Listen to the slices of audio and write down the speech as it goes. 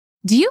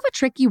Do you have a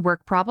tricky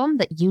work problem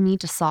that you need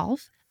to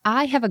solve?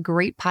 I have a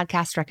great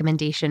podcast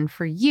recommendation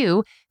for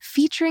you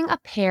featuring a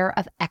pair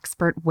of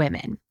expert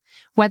women.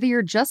 Whether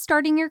you're just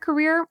starting your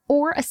career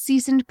or a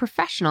seasoned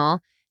professional,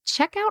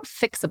 check out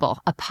Fixable,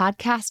 a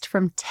podcast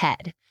from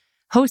TED.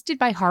 Hosted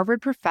by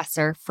Harvard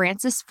professor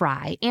Frances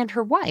Frei and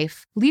her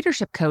wife,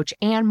 leadership coach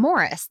Anne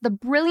Morris, the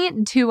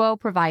brilliant duo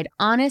provide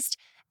honest,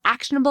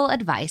 actionable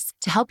advice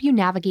to help you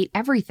navigate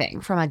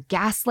everything from a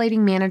gaslighting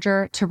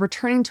manager to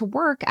returning to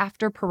work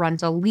after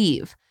parental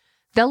leave.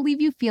 They'll leave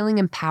you feeling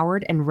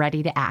empowered and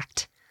ready to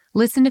act.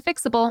 Listen to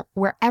Fixable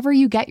wherever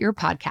you get your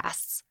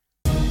podcasts.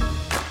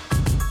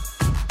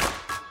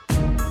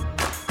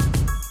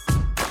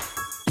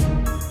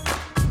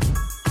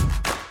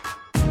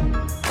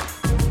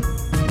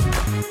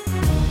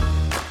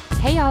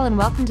 Hey y'all, and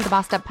welcome to the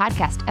Bossed Up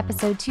Podcast,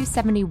 episode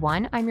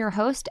 271. I'm your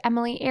host,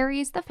 Emily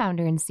Aries, the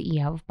founder and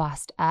CEO of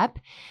Bossed Up.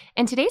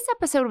 And today's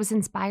episode was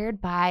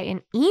inspired by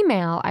an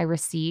email I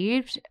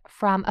received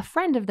from a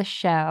friend of the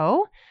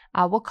show.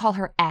 We'll call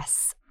her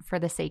S for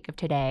the sake of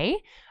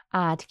today,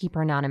 to keep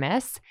her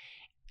anonymous.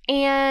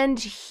 And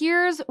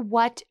here's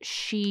what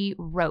she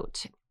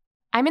wrote.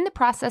 I'm in the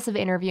process of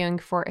interviewing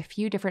for a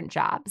few different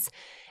jobs.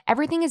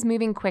 Everything is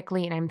moving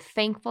quickly, and I'm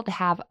thankful to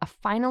have a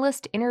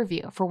finalist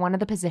interview for one of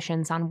the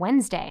positions on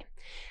Wednesday.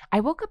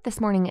 I woke up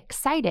this morning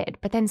excited,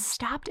 but then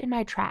stopped in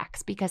my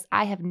tracks because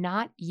I have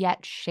not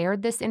yet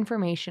shared this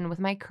information with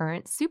my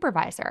current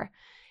supervisor,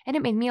 and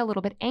it made me a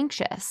little bit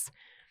anxious.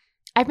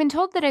 I've been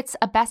told that it's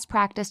a best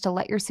practice to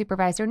let your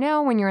supervisor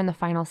know when you're in the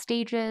final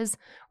stages,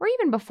 or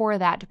even before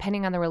that,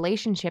 depending on the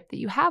relationship that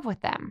you have with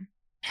them.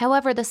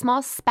 However, the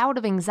small spout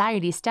of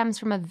anxiety stems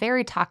from a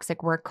very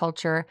toxic work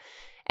culture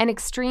and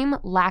extreme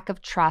lack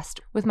of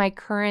trust with my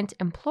current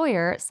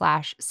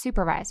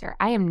employer/supervisor.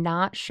 I am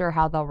not sure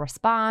how they'll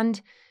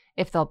respond,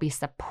 if they'll be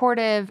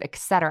supportive,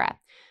 etc.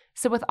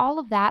 So with all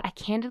of that, I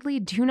candidly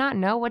do not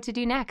know what to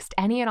do next.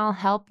 Any and all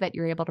help that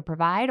you're able to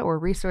provide or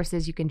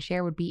resources you can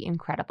share would be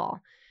incredible.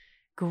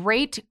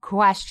 Great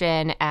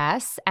question,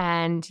 S.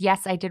 And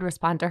yes, I did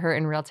respond to her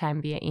in real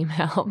time via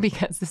email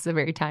because this is a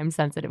very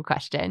time-sensitive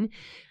question.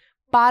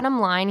 Bottom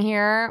line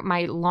here,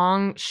 my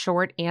long,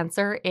 short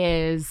answer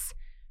is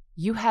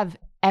you have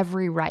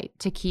every right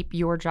to keep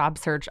your job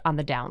search on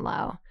the down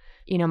low.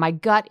 You know, my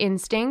gut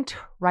instinct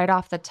right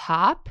off the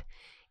top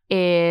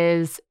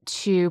is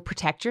to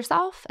protect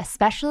yourself,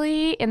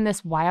 especially in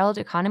this wild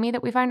economy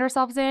that we find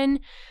ourselves in.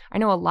 I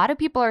know a lot of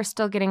people are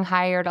still getting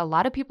hired. A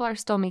lot of people are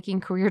still making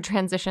career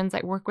transitions.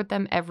 I work with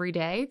them every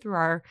day through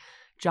our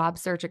Job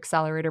Search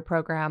Accelerator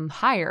program,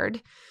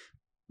 Hired.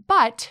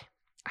 But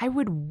I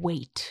would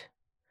wait.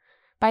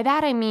 By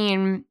that, I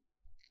mean,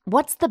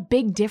 what's the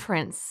big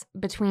difference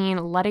between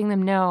letting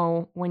them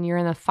know when you're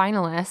in the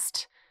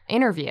finalist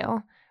interview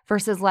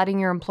versus letting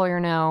your employer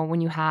know when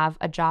you have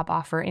a job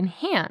offer in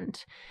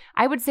hand?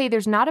 I would say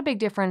there's not a big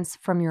difference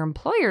from your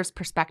employer's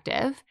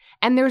perspective,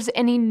 and there's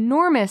an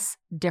enormous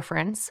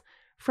difference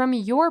from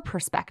your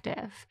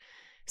perspective.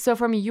 So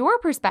from your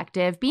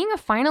perspective, being a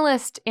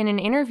finalist in an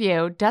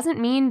interview doesn't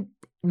mean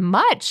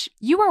much.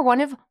 You are one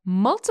of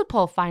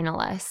multiple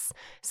finalists.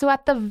 So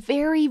at the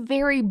very,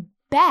 very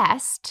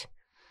best,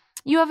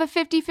 you have a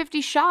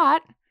 50-50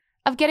 shot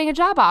of getting a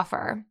job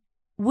offer.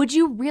 Would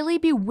you really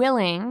be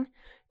willing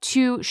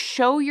to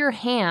show your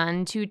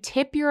hand, to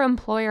tip your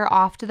employer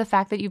off to the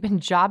fact that you've been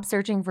job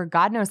searching for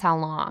God knows how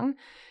long,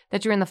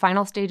 that you're in the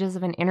final stages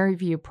of an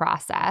interview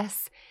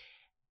process,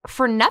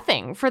 for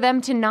nothing, for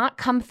them to not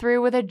come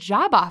through with a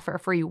job offer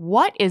for you?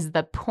 What is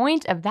the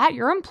point of that?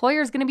 Your employer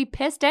is going to be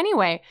pissed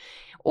anyway.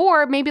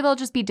 Or maybe they'll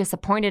just be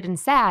disappointed and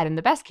sad in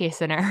the best case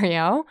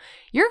scenario.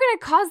 You're going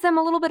to cause them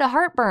a little bit of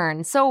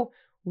heartburn. So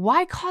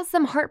why cause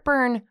them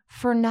heartburn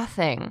for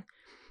nothing?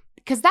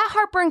 Because that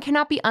heartburn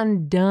cannot be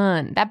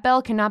undone. That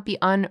bell cannot be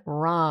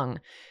unrung.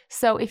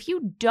 So if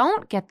you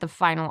don't get the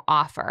final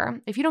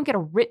offer, if you don't get a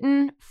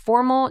written,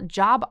 formal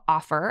job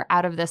offer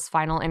out of this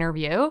final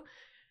interview,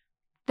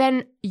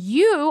 then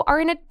you are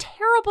in a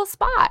terrible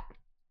spot,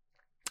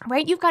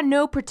 right? You've got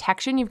no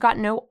protection. You've got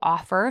no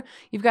offer.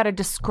 You've got a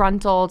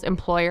disgruntled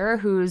employer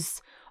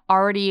who's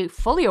already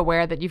fully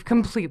aware that you've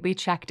completely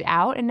checked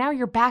out, and now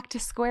you're back to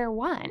square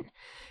one.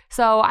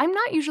 So I'm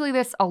not usually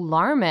this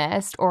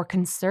alarmist or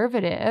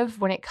conservative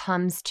when it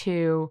comes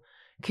to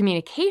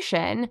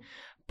communication,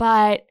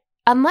 but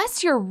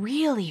unless you're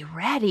really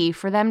ready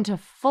for them to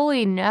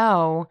fully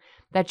know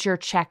that you're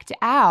checked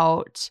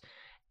out,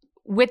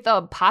 with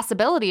the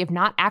possibility of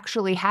not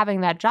actually having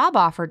that job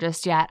offer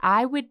just yet,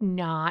 I would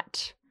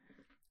not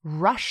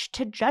rush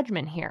to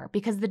judgment here,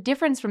 because the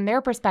difference from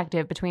their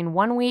perspective between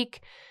 1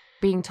 week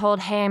being told,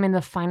 hey, I'm in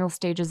the final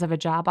stages of a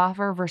job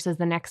offer, versus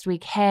the next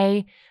week,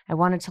 hey, I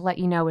wanted to let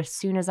you know as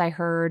soon as I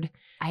heard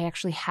I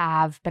actually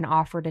have been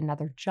offered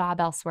another job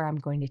elsewhere, I'm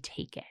going to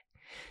take it.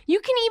 You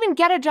can even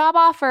get a job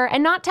offer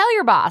and not tell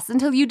your boss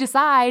until you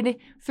decide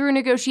through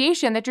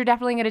negotiation that you're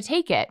definitely going to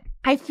take it.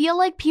 I feel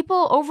like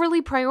people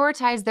overly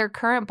prioritize their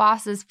current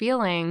boss's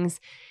feelings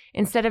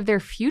instead of their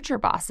future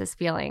boss's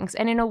feelings.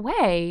 And in a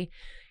way,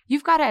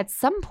 you've got to at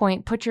some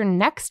point put your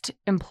next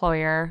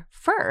employer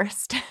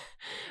first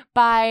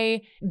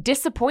by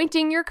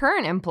disappointing your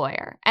current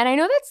employer. And I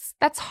know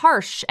that's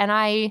harsh, and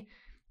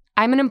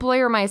I'm an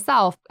employer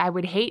myself. I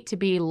would hate to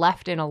be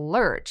left in a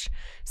lurch.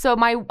 So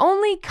my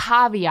only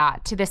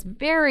caveat to this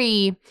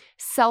very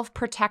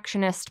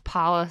self-protectionist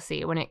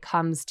policy when it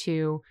comes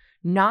to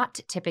not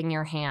tipping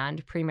your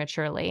hand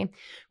prematurely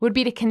would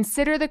be to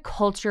consider the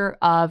culture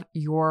of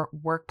your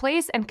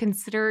workplace and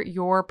consider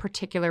your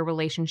particular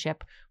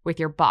relationship with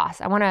your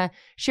boss. I want to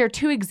share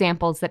 2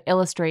 examples that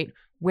illustrate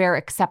where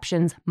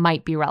exceptions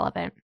might be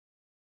relevant.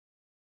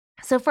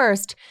 So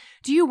first,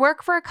 do you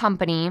work for a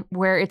company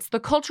where it's the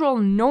cultural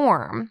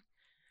norm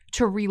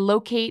to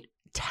relocate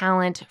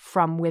talent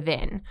from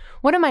within?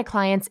 One of my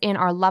clients in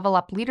our Level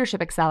Up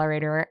Leadership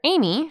Accelerator,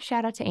 Amy,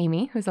 shout out to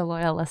Amy, who's a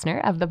loyal listener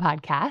of the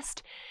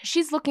podcast,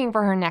 she's looking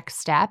for her next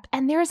step,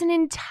 and there's an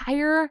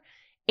entire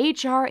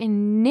HR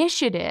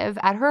initiative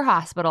at her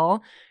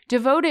hospital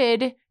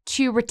devoted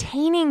to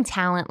retaining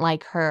talent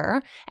like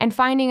her and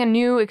finding a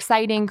new,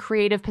 exciting,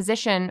 creative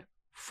position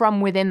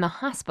from within the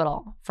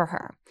hospital for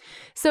her.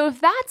 So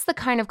if that's the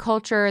kind of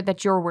culture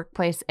that your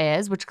workplace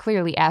is, which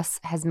clearly S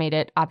has made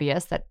it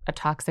obvious that a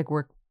toxic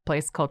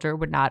workplace culture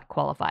would not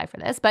qualify for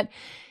this, but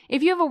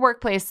if you have a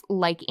workplace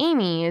like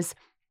Amy's,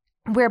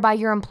 whereby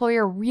your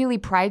employer really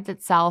prides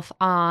itself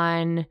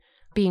on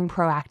being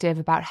proactive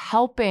about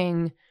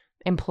helping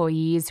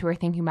employees who are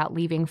thinking about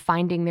leaving,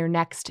 finding their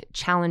next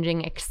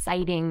challenging,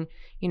 exciting,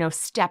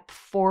 step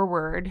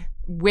forward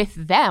with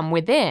them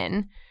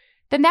within,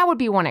 then that would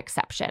be one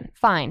exception.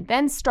 Fine.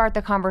 Then start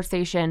the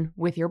conversation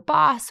with your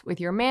boss, with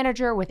your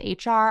manager, with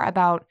HR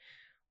about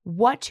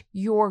what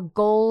your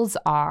goals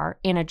are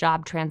in a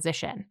job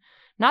transition.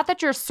 Not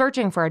that you're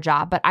searching for a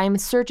job, but I'm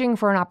searching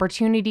for an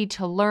opportunity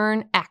to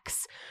learn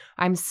X.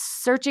 I'm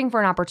searching for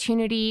an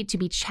opportunity to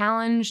be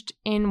challenged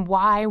in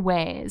Y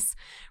ways,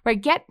 right?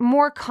 Get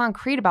more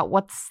concrete about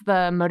what's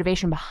the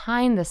motivation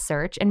behind the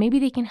search, and maybe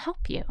they can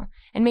help you.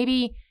 And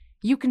maybe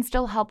you can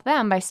still help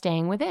them by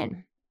staying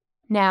within.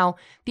 Now,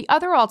 the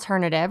other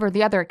alternative or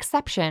the other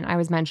exception I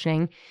was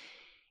mentioning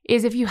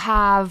is if you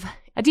have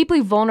a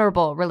deeply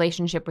vulnerable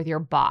relationship with your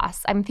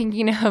boss. I'm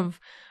thinking of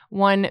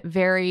one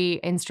very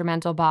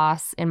instrumental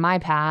boss in my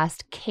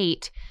past,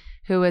 Kate,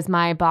 who was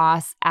my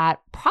boss at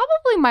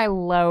probably my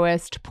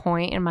lowest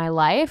point in my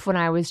life when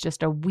I was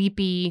just a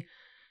weepy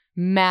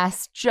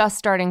mess, just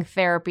starting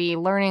therapy,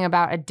 learning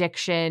about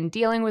addiction,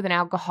 dealing with an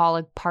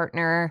alcoholic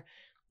partner,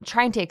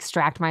 trying to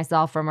extract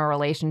myself from a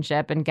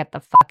relationship and get the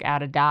fuck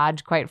out of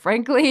Dodge, quite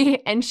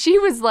frankly. And she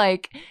was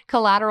like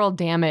collateral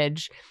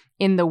damage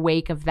in the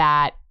wake of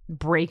that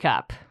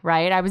breakup,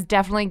 right? I was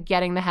definitely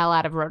getting the hell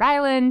out of Rhode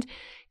Island,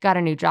 got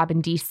a new job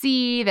in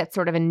DC that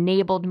sort of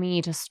enabled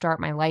me to start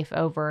my life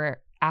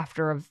over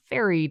after a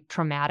very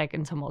traumatic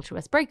and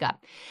tumultuous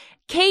breakup.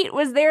 Kate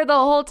was there the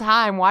whole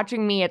time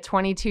watching me at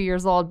 22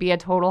 years old be a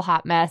total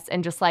hot mess,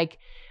 and just like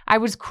I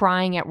was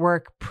crying at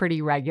work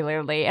pretty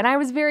regularly. And I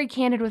was very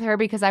candid with her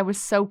because I was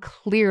so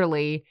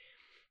clearly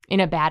in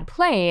a bad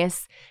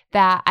place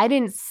that I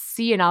didn't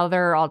see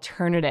another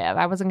alternative.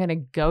 I wasn't going to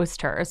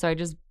ghost her. So I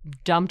just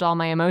dumped all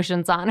my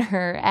emotions on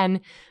her. And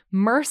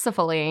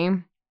mercifully,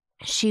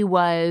 she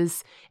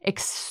was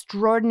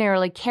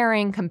extraordinarily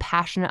caring,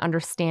 compassionate,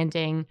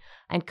 understanding,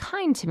 and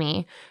kind to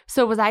me.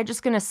 So was I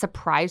just going to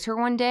surprise her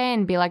one day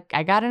and be like,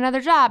 I got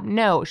another job?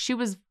 No, she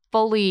was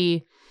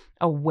fully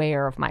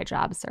aware of my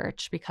job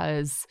search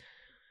because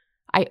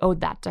I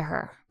owed that to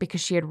her, because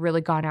she had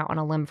really gone out on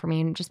a limb for me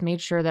and just made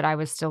sure that I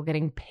was still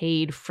getting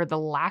paid for the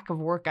lack of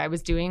work I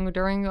was doing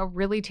during a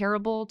really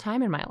terrible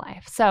time in my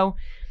life. So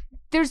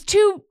there's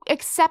 2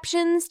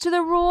 exceptions to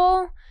the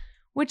rule,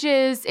 which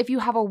is if you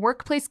have a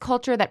workplace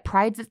culture that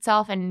prides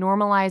itself and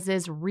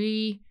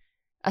normalizes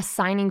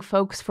reassigning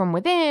folks from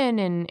within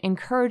and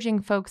encouraging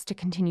folks to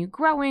continue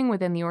growing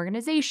within the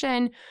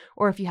organization,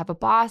 or if you have a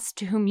boss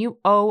to whom you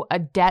owe a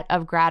debt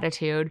of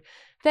gratitude,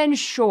 then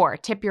sure,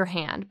 tip your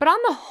hand. But on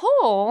the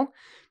whole,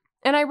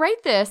 and I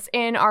write this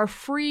in our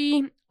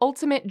free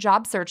Ultimate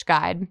Job Search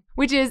Guide,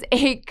 which is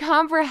a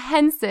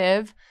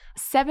comprehensive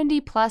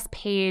 70-plus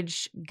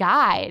page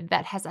guide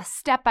that has a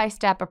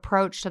step-by-step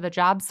approach to the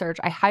job search.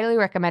 I highly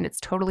recommend. It's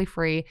totally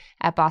free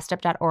at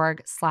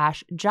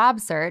bossedup.org/job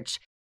search.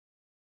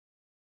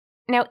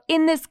 Now,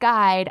 in this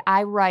guide,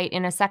 I write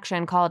in a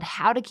section called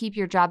How to Keep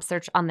Your Job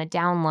Search on the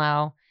Down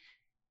Low.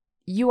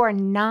 You are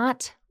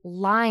not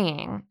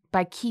lying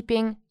by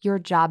keeping your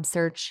job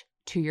search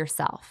to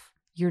yourself.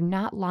 You're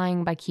not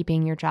lying by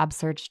keeping your job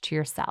search to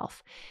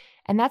yourself.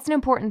 And that's an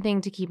important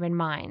thing to keep in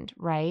mind,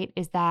 right?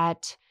 Is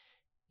that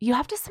you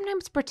have to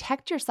sometimes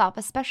protect yourself,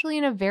 especially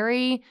in a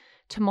very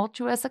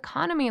tumultuous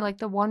economy like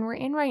the one we're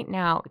in right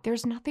now.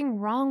 There's nothing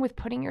wrong with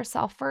putting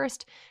yourself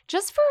first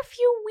just for a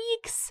few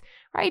weeks,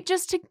 right?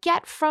 Just to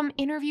get from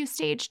interview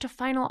stage to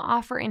final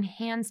offer in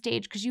hand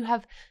stage, because you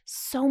have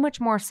so much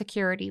more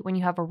security when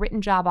you have a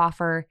written job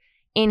offer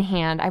in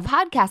hand. I've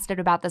podcasted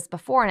about this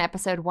before in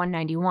episode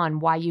 191,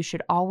 why you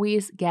should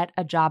always get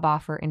a job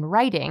offer in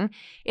writing.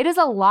 It is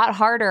a lot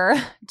harder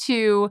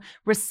to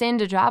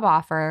rescind a job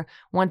offer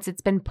once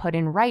it's been put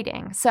in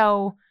writing.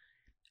 So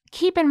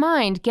keep in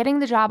mind, getting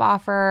the job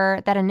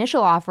offer, that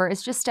initial offer,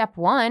 is just step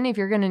one if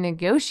you're going to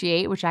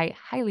negotiate, which I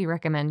highly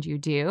recommend you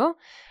do.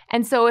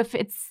 And so if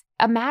it's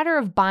a matter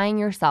of buying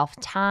yourself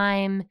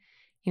time,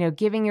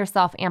 giving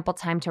yourself ample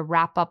time to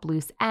wrap up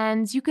loose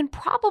ends, you can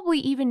probably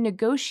even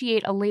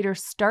negotiate a later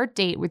start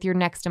date with your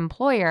next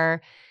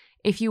employer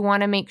if you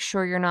want to make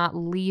sure you're not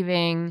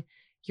leaving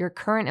your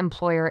current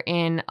employer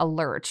in a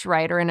lurch,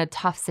 right? Or in a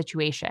tough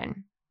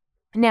situation.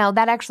 Now,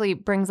 that actually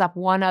brings up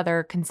one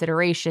other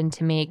consideration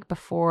to make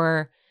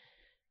before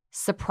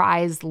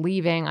surprise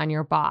leaving on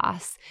your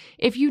boss.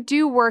 If you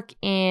do work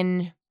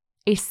in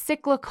a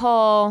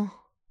cyclical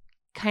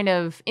kind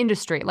of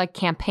industry like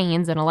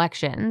campaigns and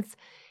elections,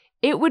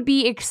 it would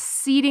be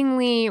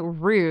exceedingly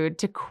rude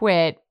to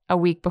quit a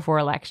week before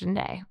Election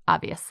Day,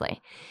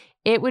 obviously.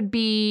 It would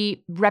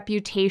be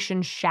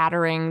reputation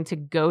shattering to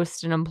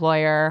ghost an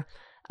employer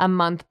a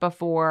month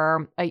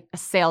before a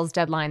sales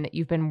deadline that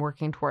you've been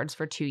working towards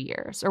for 2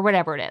 years or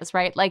whatever it is,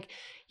 right? Like,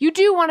 you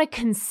do want to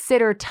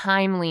consider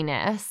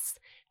timeliness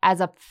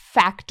as a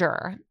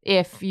factor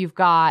if you've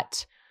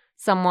got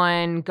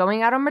someone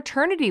going out on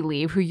maternity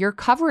leave who you're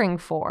covering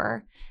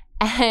for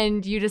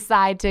and you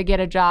decide to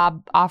get a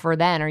job offer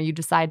then, or you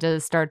decide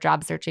to start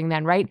job searching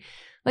then, right?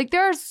 Like,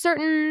 there are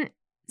certain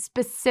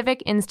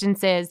specific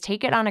instances,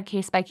 take it on a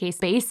case-by-case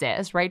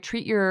basis, right?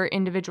 Treat your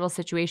individual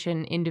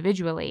situation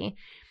individually,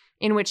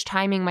 in which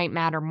timing might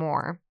matter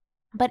more.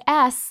 But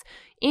S,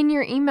 in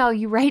your email,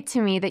 you write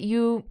to me that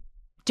you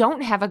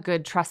don't have a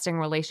good, trusting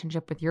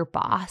relationship with your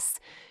boss.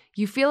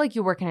 You feel like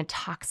you work in a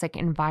toxic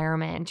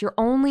environment. You're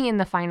only in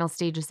the final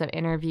stages of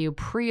interview,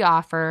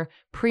 pre-offer,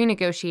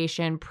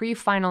 pre-negotiation,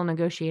 pre-final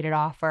negotiated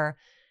offer.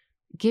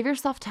 Give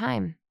yourself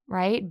time,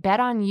 right?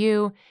 Bet on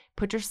you,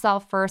 put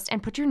yourself first,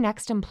 and put your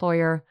next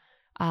employer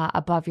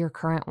above your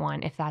current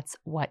one if that's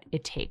what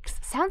it takes.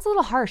 Sounds a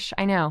little harsh,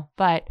 I know,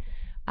 but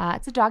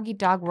it's a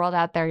dog-eat-dog world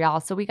out there, y'all.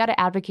 So we got to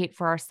advocate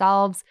for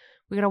ourselves.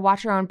 We got to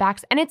watch our own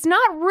backs. And it's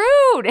not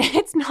rude.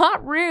 It's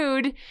not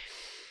rude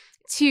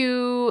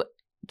to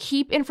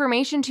keep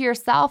information to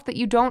yourself that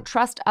you don't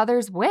trust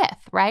others with,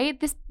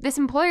 right? This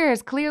employer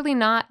has clearly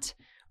not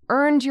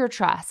earned your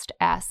trust,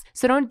 S.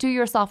 So don't do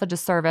yourself a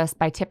disservice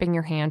by tipping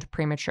your hand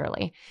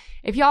prematurely.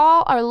 If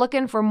y'all are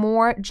looking for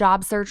more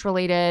job search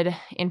related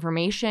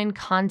information,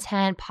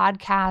 content,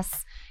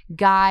 podcasts,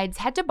 guides,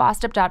 head to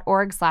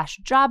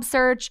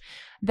bossedup.org/jobsearch.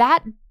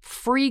 That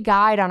free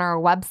guide on our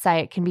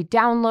website can be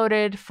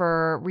downloaded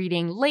for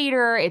reading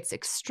later. It's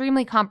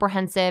extremely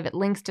comprehensive. It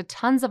links to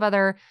tons of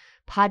other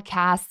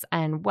podcasts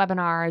and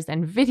webinars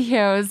and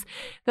videos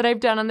that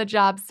I've done on the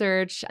job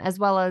search, as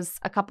well as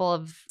a couple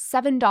of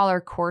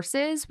 $7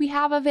 courses we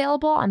have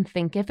available on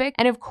Thinkific.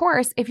 And of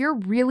course, if you're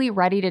really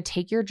ready to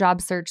take your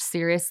job search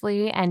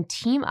seriously and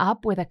team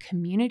up with a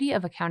community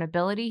of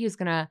accountability who's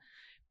going to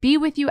be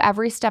with you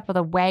every step of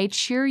the way,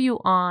 cheer you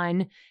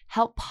on,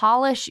 help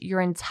polish your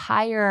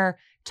entire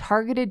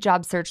targeted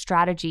job search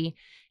strategy,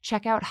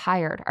 check out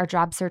Hired, our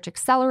job search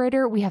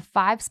accelerator. We have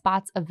 5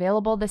 spots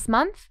available this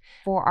month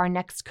for our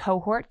next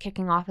cohort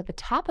kicking off at the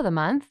top of the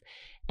month.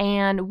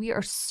 And we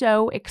are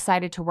so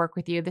excited to work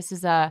with you. This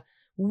is a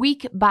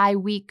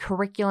week-by-week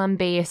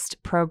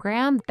curriculum-based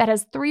program that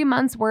has 3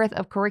 months worth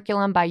of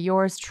curriculum by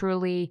yours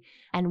truly,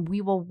 and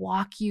we will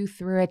walk you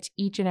through it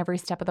each and every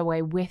step of the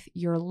way with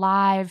your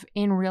live,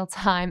 in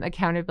real-time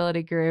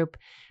accountability group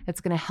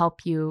that's going to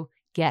help you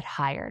get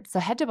hired. So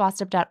head to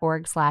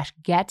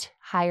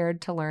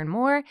bossedup.org/gethired to learn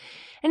more.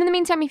 And in the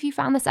meantime, if you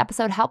found this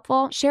episode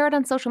helpful, share it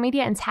on social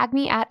media and tag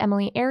me at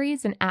Emily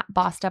Aries and at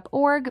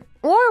bossedup.org,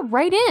 or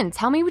write in.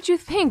 Tell me what you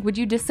think. Would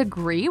you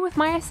disagree with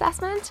my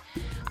assessment?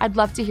 I'd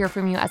love to hear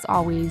from you, as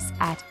always,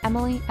 at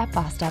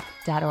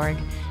emily@bossedup.org.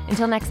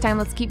 Until next time,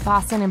 let's keep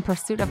bossing in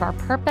pursuit of our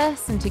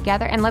purpose and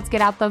together, and let's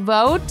get out the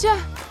vote.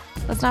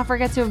 Let's not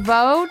forget to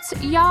vote,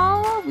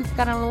 y'all. We've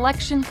got an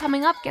election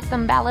coming up. Get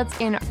them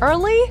ballots in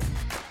early.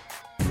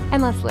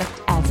 And let's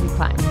lift as we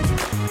climb.